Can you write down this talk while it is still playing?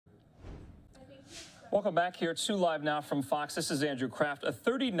Welcome back here to Live Now from Fox. This is Andrew Kraft. A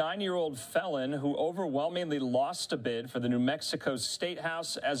 39-year-old felon who overwhelmingly lost a bid for the New Mexico State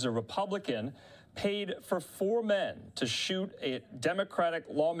House as a Republican paid for 4 men to shoot at Democratic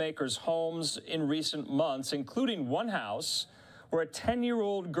lawmakers' homes in recent months, including one house where a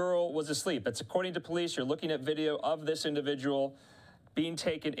 10-year-old girl was asleep. That's according to police. You're looking at video of this individual being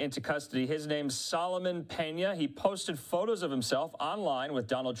taken into custody. His name's Solomon Pena. He posted photos of himself online with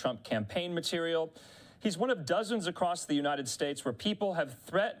Donald Trump campaign material. He's one of dozens across the United States where people have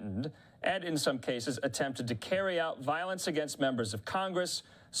threatened and, in some cases, attempted to carry out violence against members of Congress,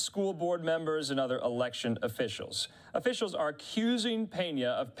 school board members, and other election officials. Officials are accusing Pena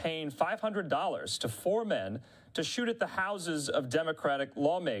of paying $500 to 4 men to shoot at the houses of Democratic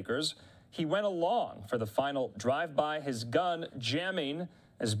lawmakers. He went along for the final drive-by, his gun jamming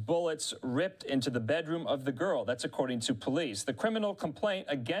as bullets ripped into the bedroom of the girl. That's according to police. The criminal complaint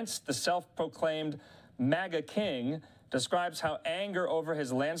against the self-proclaimed MAGA king describes how anger over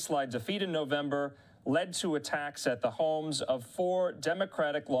his landslide defeat in November led to attacks at the homes of 4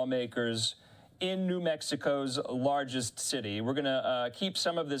 Democratic lawmakers in New Mexico's largest city. We're going to keep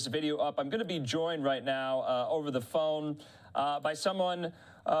some of this video up. I'm going to be joined right now over the phone by someone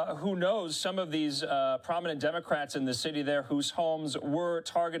who knows some of these prominent Democrats in the city there whose homes were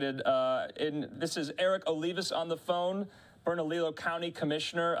targeted. This is Eric Olivas on the phone, Bernalillo County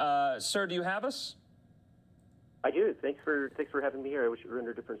Commissioner. Sir, do you have us? I do. Thanks for having me here. I wish it were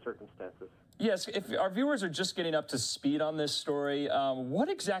under different circumstances. Yes, if our viewers are just getting up to speed on this story, what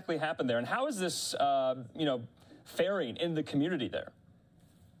exactly happened there, and how is this, faring in the community there?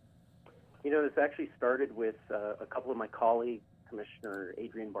 This actually started with a couple of my colleagues, Commissioner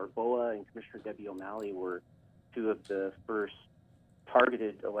Adrian Barboa and Commissioner Debbie O'Malley were 2 of the first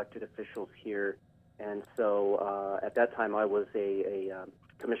targeted elected officials here. And so at that time, I was a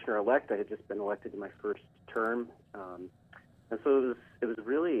commissioner-elect. I had just been elected in my first term. And so it was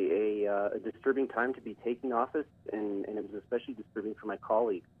really a disturbing time to be taking office, and it was especially disturbing for my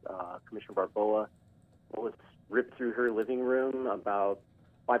colleagues. Commissioner Barboa was ripped through her living room about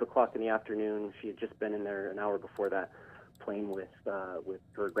 5 o'clock in the afternoon. She had just been in there an hour before that playing with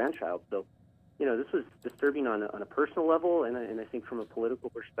her grandchild. So, this was disturbing on a personal level, and I think from a political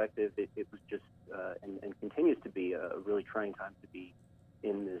perspective, it was just and continues to be a really trying time to be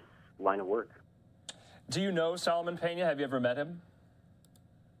in this line of work. Do you know Solomon Pena? Have you ever met him?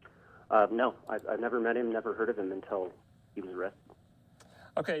 No, I've never met him, never heard of him until he was arrested.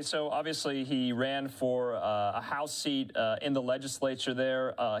 Okay, so obviously he ran for a House seat in the legislature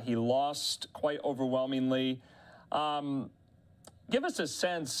there. He lost quite overwhelmingly. Give us a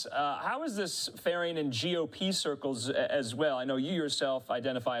sense, how is this faring in GOP circles as well? I know you yourself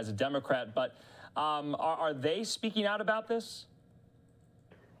identify as a Democrat, but are they speaking out about this?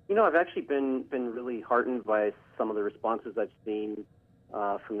 I've actually been really heartened by some of the responses I've seen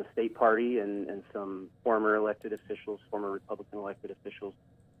from the state party and some former elected officials, former Republican elected officials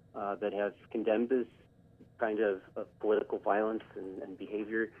that have condemned this kind of political violence and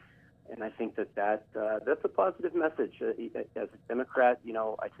behavior. And I think that's a positive message. As a Democrat,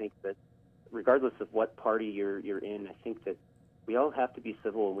 I think that regardless of what party you're in, I think that we all have to be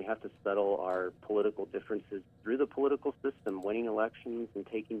civil, and we have to settle our political differences through the political system, winning elections and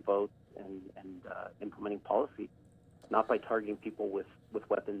taking votes and implementing policy, not by targeting people with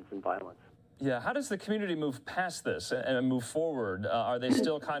weapons and violence. Yeah, how does the community move past this and move forward? Are they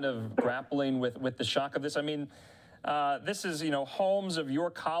still kind of grappling with the shock of this? I mean, this is, homes of your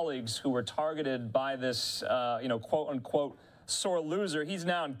colleagues who were targeted by this, quote unquote, sore loser. He's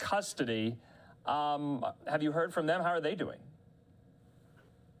now in custody. Have you heard from them? How are they doing?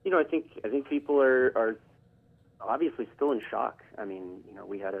 I think people are obviously still in shock. I mean,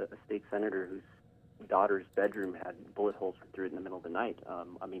 we had a state senator whose daughter's bedroom had bullet holes through it in the middle of the night.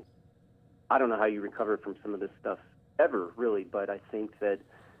 I mean, I don't know how you recover from some of this stuff ever, really, but I think that,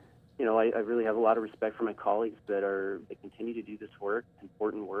 I really have a lot of respect for my colleagues that continue to do this work,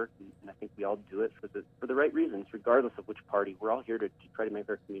 important work, and I think we all do it for the right reasons, regardless of which party. We're all here to try to make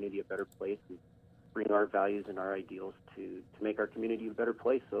our community a better place and bring our values and our ideals to make our community a better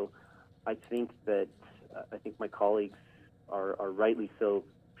place. So I think that my colleagues are rightly so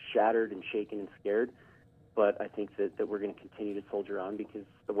shattered and shaken and scared, but I think that we're going to continue to soldier on because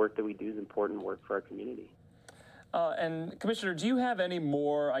the work that we do is important work for our community. And Commissioner, do you have any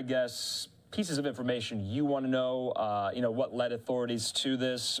more, pieces of information you want to know, what led authorities to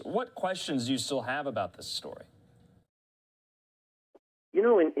this? What questions do you still have about this story?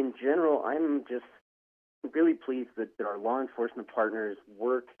 In general, I'm just really pleased that our law enforcement partners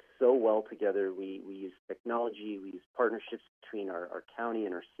work so well together. We use technology, we use partnerships between our county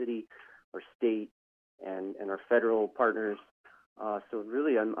and our city, our state, and our federal partners. So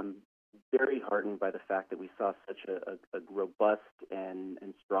really, I'm very heartened by the fact that we saw such a robust and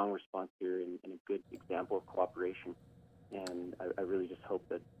strong response here, and a good example of cooperation. And I really just hope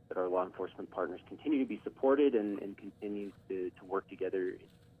that our law enforcement partners continue to be supported and continue to work together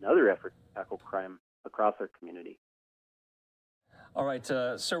in other efforts to tackle crime across our community. All right,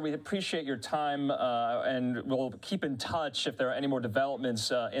 sir, we appreciate your time, and we'll keep in touch if there are any more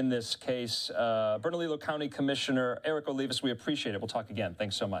developments in this case. Bernalillo County Commissioner Eric Olivas, we appreciate it. We'll talk again.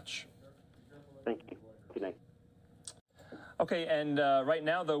 Thanks so much. Thank you. Good night. Okay, and right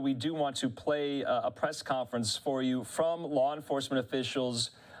now, though, we do want to play a press conference for you from law enforcement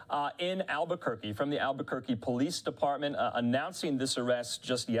officials in Albuquerque, from the Albuquerque Police Department, announcing this arrest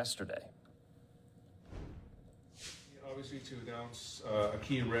just yesterday. Obviously, to announce a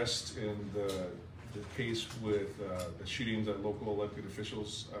key arrest in the case with the shootings at local elected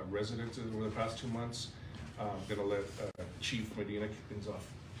officials' residences over the past 2 months. I'm going to let Chief Medina kick things off.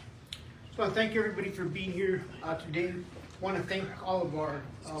 So I thank everybody for being here today. I want to thank all of our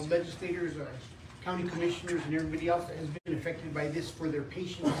legislators, our county commissioners, and everybody else that has been affected by this for their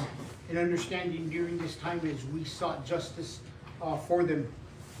patience and understanding during this time as we sought justice for them.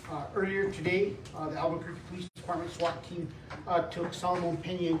 Earlier today, the Albuquerque Police Department SWAT team took Solomon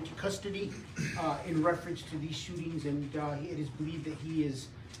Pena into custody in reference to these shootings, and it is believed that he is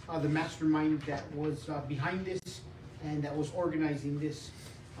the mastermind that was behind this and that was organizing this.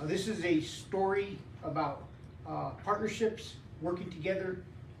 This is a story about partnerships, working together,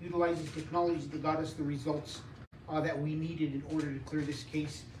 utilizing technology that got us the results that we needed in order to clear this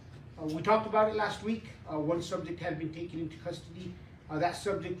case. We talked about it last week. One subject had been taken into custody. That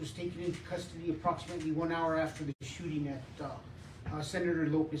subject was taken into custody approximately 1 hour after the shooting at Senator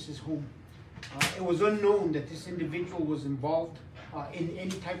Lopez's home. It was unknown that this individual was involved in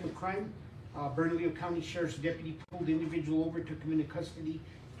any type of crime. Bernalillo County Sheriff's deputy pulled the individual over, took him into custody,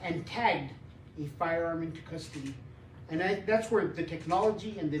 and tagged a firearm into custody. And that's where the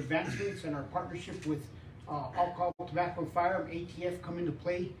technology and the advancements and our partnership with alcohol, tobacco, and firearm, ATF, come into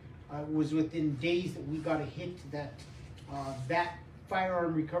play. It was within days that we got a hit that that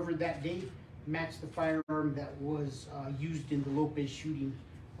firearm recovered that day matched the firearm that was used in the Lopez shooting.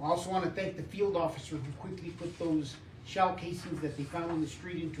 I also want to thank the field officer who quickly put those shell casings that they found on the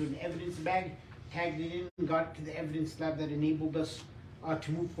street into an evidence bag, tagged it in, and got it to the evidence lab that enabled us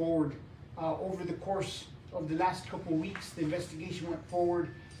to move forward. Over the course of the last couple of weeks, the investigation went forward,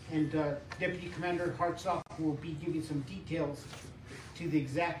 and Deputy Commander Hartsock will be giving some details to the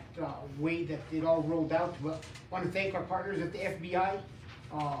exact way that it all rolled out. But I want to thank our partners at the FBI.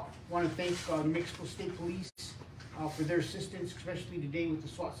 Want to thank New Mexico State Police for their assistance, especially today with the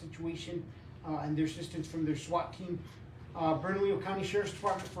SWAT situation, and their assistance from their SWAT team. Bernalillo County Sheriff's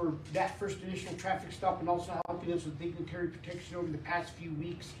Department for that first initial traffic stop and also helping us with dignitary protection over the past few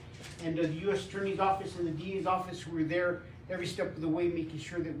weeks. And the U.S. Attorney's Office and the DA's office who were there every step of the way, making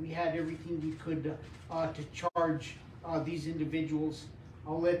sure that we had everything we could to charge these individuals.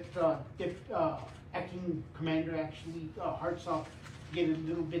 I'll let Acting Commander Hartsock get a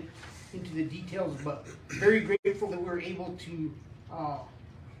little bit into the details, but very grateful that we were able to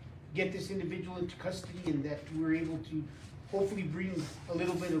get this individual into custody and that we were able to hopefully bring a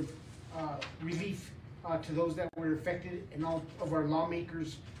little bit of relief to those that were affected and all of our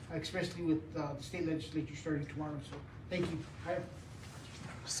lawmakers, especially with the state legislature starting tomorrow. So thank you.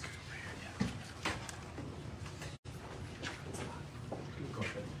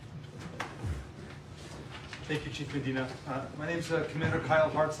 Thank you, Chief Medina. My name is Commander Kyle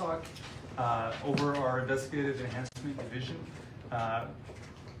Hartsock, over our Investigative Enhancement Division.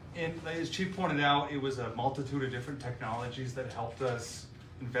 And as Chief pointed out, it was a multitude of different technologies that helped us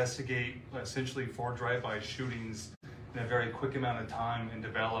investigate essentially 4 drive-by shootings in a very quick amount of time and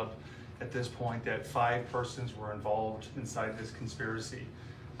develop at this point that 5 persons were involved inside this conspiracy.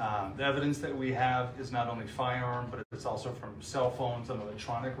 The evidence that we have is not only firearm, but it's also from cell phones and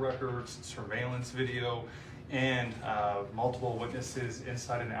electronic records, surveillance video, and multiple witnesses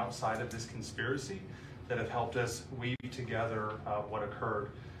inside and outside of this conspiracy that have helped us weave together what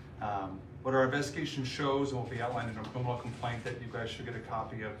occurred. What our investigation shows, and will be outlined in a criminal complaint that you guys should get a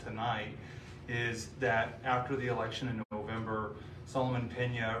copy of tonight, is that after the election in November, Solomon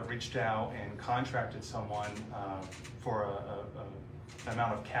Pena reached out and contracted someone for an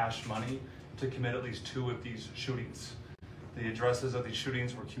amount of cash money to commit at least 2 of these shootings. The addresses of these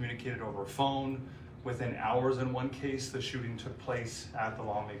shootings were communicated over phone. Within hours in one case, the shooting took place at the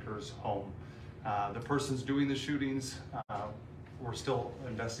lawmaker's home. The persons doing the shootings we're still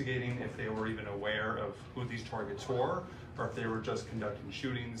investigating if they were even aware of who these targets were or if they were just conducting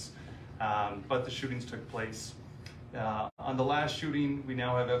shootings. but the shootings took place. On the last shooting, we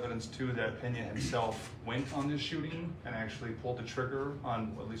now have evidence too that Pena himself went on this shooting and actually pulled the trigger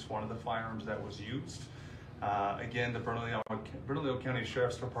on at least one of the firearms that was used. Again, the Bernalillo County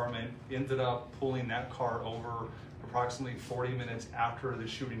Sheriff's Department ended up pulling that car over approximately 40 minutes after the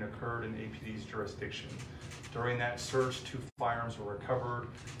shooting occurred in APD's jurisdiction. During that search, 2 firearms were recovered,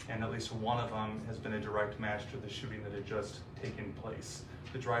 and at least one of them has been a direct match to the shooting that had just taken place.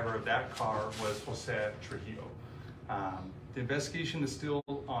 The driver of that car was Jose Trujillo. The investigation is still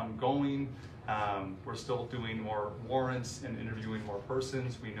ongoing. We're still doing more warrants and interviewing more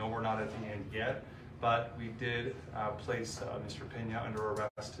persons. We know we're not at the end yet, but we did place Mr. Pena under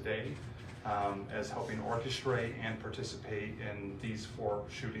arrest today as helping orchestrate and participate in these 4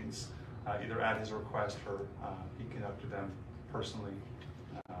 shootings, either at his request or he conducted them personally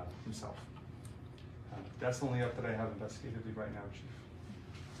himself. That's the only update I have investigatively right now, Chief.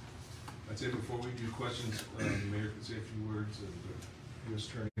 I'd say before we do questions, the Mayor can say a few words of the U.S.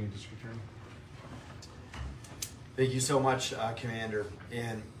 Attorney and District Attorney. Thank you so much, Commander.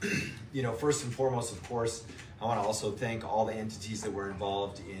 And, you know, first and foremost, of course, I want to also thank all the entities that were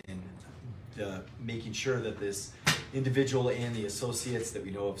involved in making sure that this individual and the associates that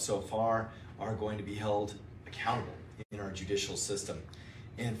we know of so far are going to be held accountable in our judicial system.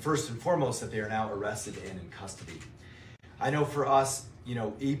 And first and foremost, that they are now arrested and in custody. I know for us, you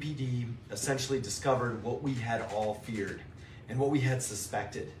know, APD essentially discovered what we had all feared and what we had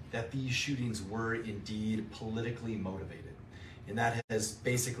suspected, that these shootings were indeed politically motivated. And that has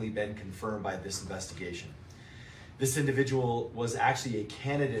basically been confirmed by this investigation. This individual was actually a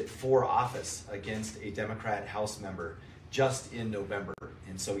candidate for office against a Democrat House member just in November.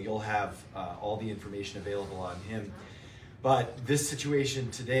 And so you'll have all the information available on him. But this situation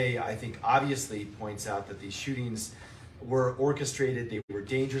today, I think, obviously points out that these shootings were orchestrated. They were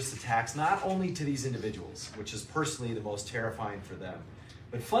dangerous attacks, not only to these individuals, which is personally the most terrifying for them,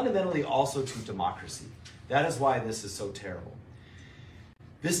 but fundamentally also to democracy. That is why this is so terrible.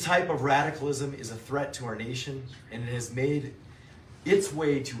 This type of radicalism is a threat to our nation, and it has made its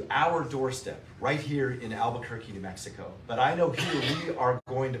way to our doorstep right here in Albuquerque, New Mexico. But I know here we are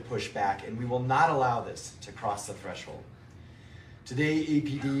going to push back, and we will not allow this to cross the threshold. Today,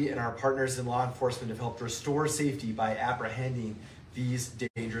 APD and our partners in law enforcement have helped restore safety by apprehending these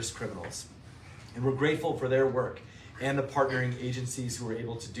dangerous criminals. And we're grateful for their work and the partnering agencies who were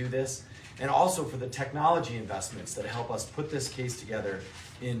able to do this, and also for the technology investments that help us put this case together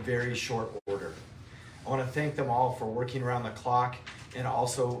in very short order. I want to thank them all for working around the clock and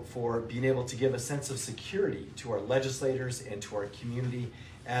also for being able to give a sense of security to our legislators and to our community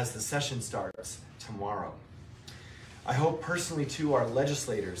as the session starts tomorrow. I hope personally too our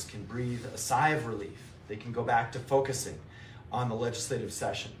legislators can breathe a sigh of relief. They can go back to focusing on the legislative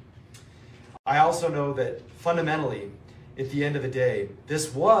session. I also know that fundamentally, at the end of the day,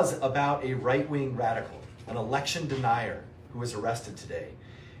 this was about a right-wing radical, an election denier who was arrested today,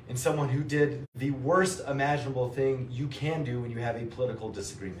 and someone who did the worst imaginable thing you can do when you have a political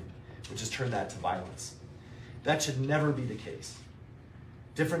disagreement, which is turn that to violence. That should never be the case.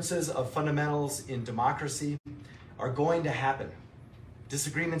 Differences of fundamentals in democracy are going to happen.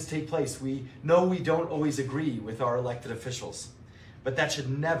 Disagreements take place. We know we don't always agree with our elected officials, but that should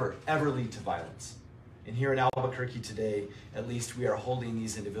never, ever lead to violence. And here in Albuquerque today, at least we are holding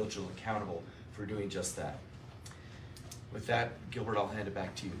these individuals accountable for doing just that. With that, Gilbert, I'll hand it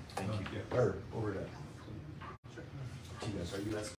back to you. Thank you. Yeah. Or over to you guys. Are you asking?